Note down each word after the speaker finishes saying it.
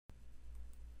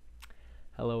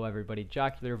Hello everybody,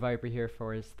 JocularViper here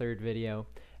for his third video.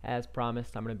 As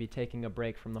promised, I'm going to be taking a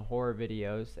break from the horror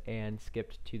videos and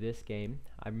skipped to this game.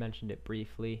 I mentioned it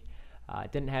briefly.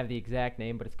 It didn't have the exact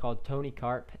name, but it's called Tony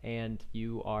Carp, and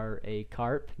you are a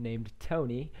carp named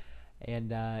Tony,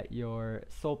 and your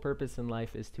sole purpose in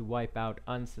life is to wipe out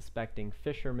unsuspecting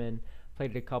fishermen.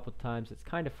 Played it a couple times, it's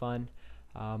kind of fun,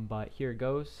 but here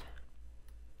goes.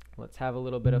 Let's have a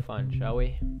little bit of fun, shall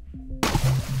we?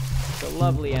 It's a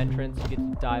lovely entrance. You get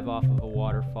to dive off of a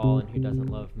waterfall, and who doesn't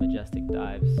love majestic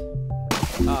dives?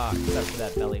 Except for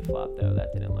that belly flop, though.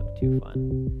 That didn't look too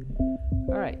fun.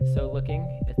 Alright, so looking,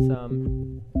 it's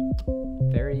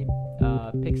very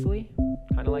pixely,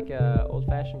 kind of like a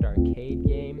old-fashioned arcade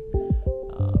game,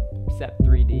 except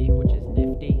 3D, which is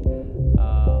nifty.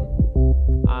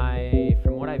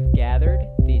 From what I've gathered,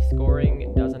 the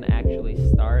scoring doesn't actually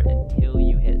start until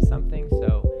you hit something,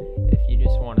 so if you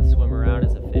just want to swim around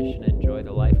as a fish and enjoy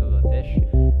the life of a fish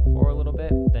for a little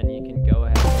bit, then you can go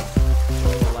ahead and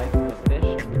enjoy the life of a fish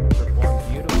and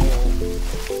perform beautiful,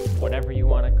 whatever you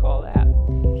want to call that.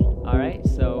 Alright,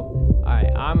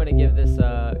 I'm going to give this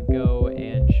a go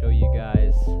and show you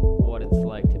guys what it's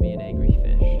like to be an angry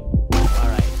fish.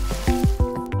 Alright,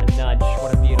 a nudge,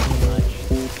 what a beautiful nudge.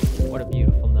 What a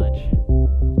beautiful nudge.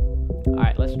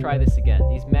 Alright, let's try this again.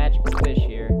 These magical fish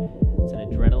here, it's an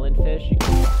adrenaline fish. You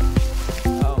can,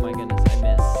 oh my goodness, I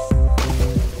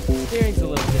missed. Steering's a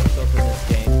little difficult in this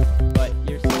game, but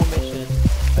your sole mission,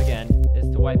 again, is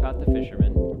to wipe out the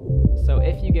fishermen. So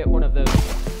if you get one of those,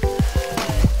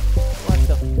 what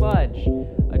the fudge,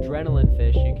 adrenaline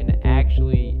fish, you can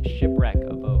actually shipwreck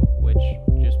a boat, which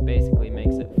just basically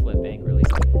makes it flip angrily,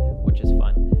 which is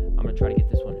fun. I'm gonna try to get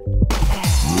this one.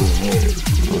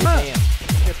 Damn,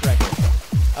 shipwrecker.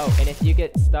 Oh, and if you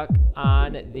get stuck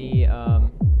on the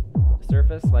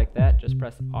surface like that, just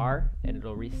press R and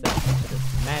it'll reset to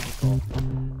this magical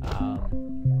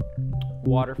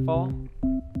waterfall.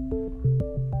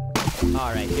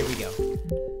 Alright, here we go.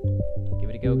 Give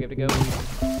it a go, give it a go.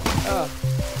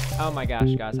 Oh my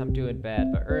gosh, guys, I'm doing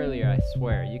bad. But earlier, I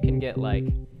swear, you can get like,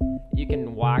 you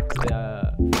can whack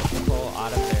the pole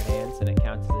out of their hands and it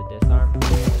counts as a disarm.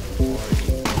 Or you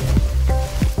can get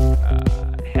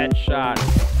headshot. I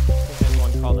think there's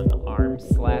one called an arm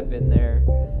slap in there.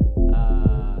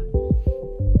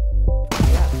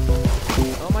 Yeah.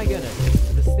 Oh my goodness.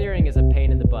 The steering is a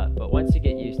pain in the butt, but once you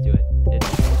get used to it, it's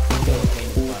still a pain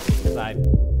in the butt because I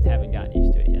haven't gotten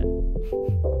used to it yet.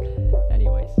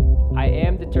 Anyways, I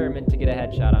am determined to get a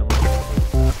headshot on one of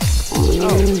these.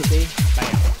 Oh, see?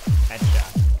 Bam. Headshot.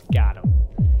 Got him.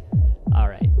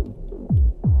 Alright.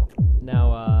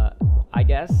 Now, I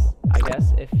guess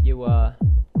if you,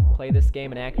 play this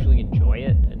game and actually enjoy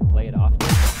it and play it often,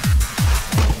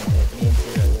 it means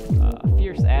you're a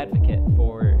fierce advocate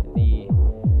for the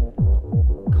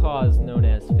cause known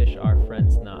as fish are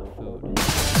friends, not food.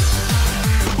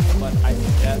 But I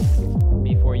suggest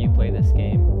before you play this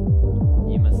game,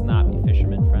 you must not be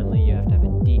fisherman friendly. You have to have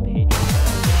a deep hatred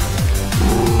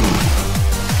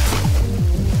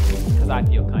because I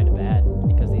feel kind of bad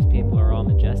because these people are all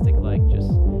majestic, like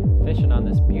just fishing on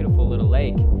this beautiful little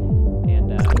lake.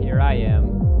 And here I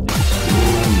am. Look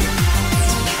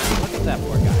at that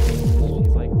poor guy.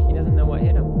 He's like, he doesn't know what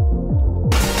hit him.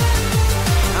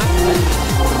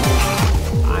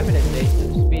 I'm an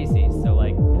invasive species, so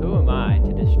like, who am I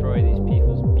to destroy these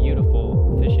people's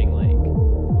beautiful fishing lake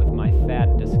with my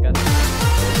fat, disgusting...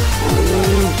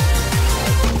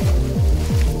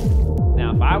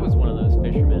 Now, if I was one of those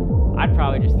fishermen, I'd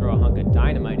probably just throw a hunk of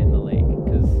dynamite in the lake,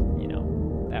 because, you know,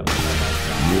 that was my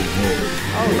life.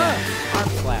 Oh, look! Arm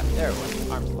slap. There it was.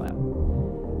 Arm slap.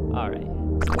 Alright.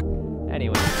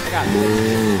 Anyway, I got 6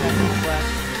 seconds left.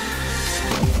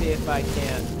 Let's see if I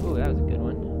can't... Ooh, that was a good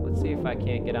one. Let's see if I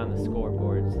can't get on the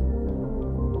scoreboards.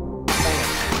 Bam.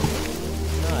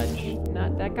 Nudge.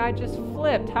 Not, that guy just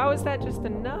flipped. How is that just a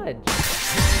nudge?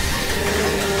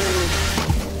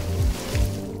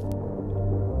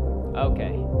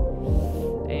 Okay.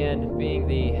 And being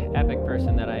the epic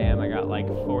person that I am, I got like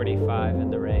 45 in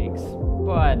the ranks.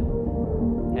 But,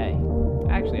 hey,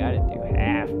 actually I didn't do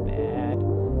half bad.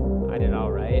 I did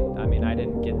alright. I mean, I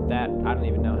didn't get that. I don't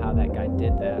even know how that guy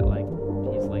did that. Like,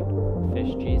 he's like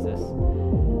fish Jesus.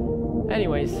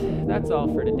 Anyways, that's all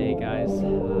for today, guys.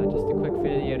 Just a quick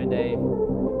video today.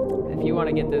 If you want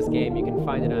to get this game, you can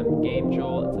find it on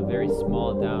GameJolt. It's a very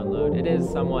small download. It is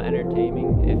somewhat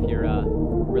entertaining if you're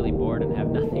really bored and have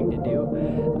nothing to do.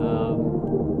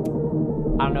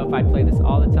 I don't know if I'd play this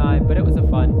all the time, but it was a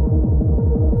fun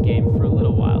game for a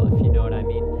little while, if you know what I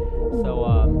mean.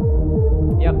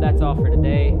 So, yep, that's all for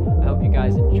today. I hope you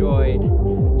guys enjoyed.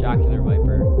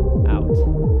 JocularViper.